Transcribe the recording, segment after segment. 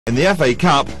In the FA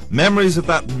Cup, memories of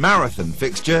that marathon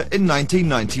fixture in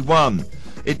 1991.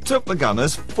 It took the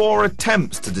Gunners 4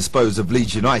 attempts to dispose of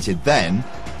Leeds United then.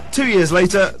 2 years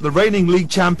later, the reigning league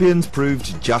champions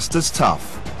proved just as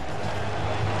tough.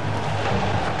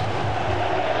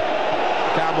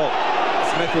 Campbell.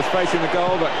 Smith was facing the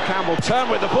goal, but Campbell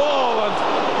turned with the ball and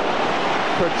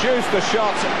produced a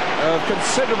shot of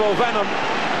considerable venom.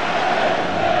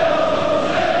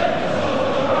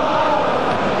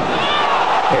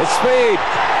 His speed.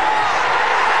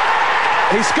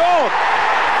 He scored!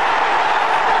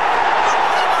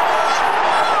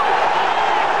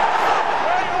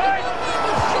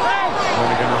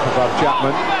 Running up above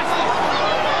Chapman.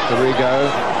 Dorigo.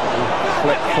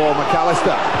 Flick for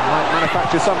McAllister. Might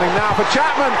manufacture something now for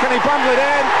Chapman. Can he bundle it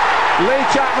in? Lee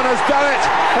Chapman has done it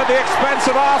at the expense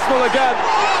of Arsenal again.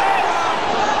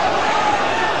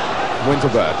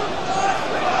 Winterberg.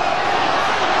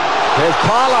 Here's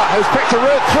Parler, who's picked a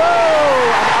route through,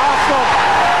 and Arsenal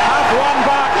have won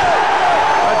back.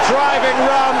 A driving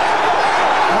run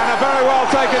and a very well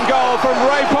taken goal from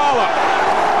Ray Parler.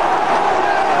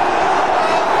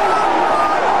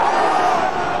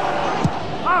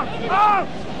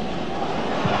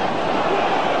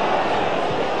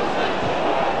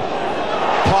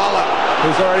 Parler,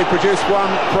 who's already produced one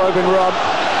probing run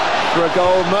for a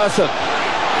goal. Merson.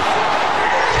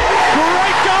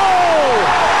 Great goal!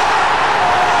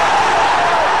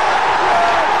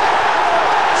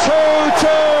 2-2.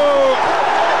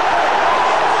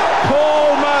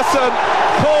 Paul Merson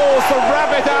pulls the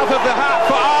rabbit out of the hat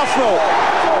for Arsenal.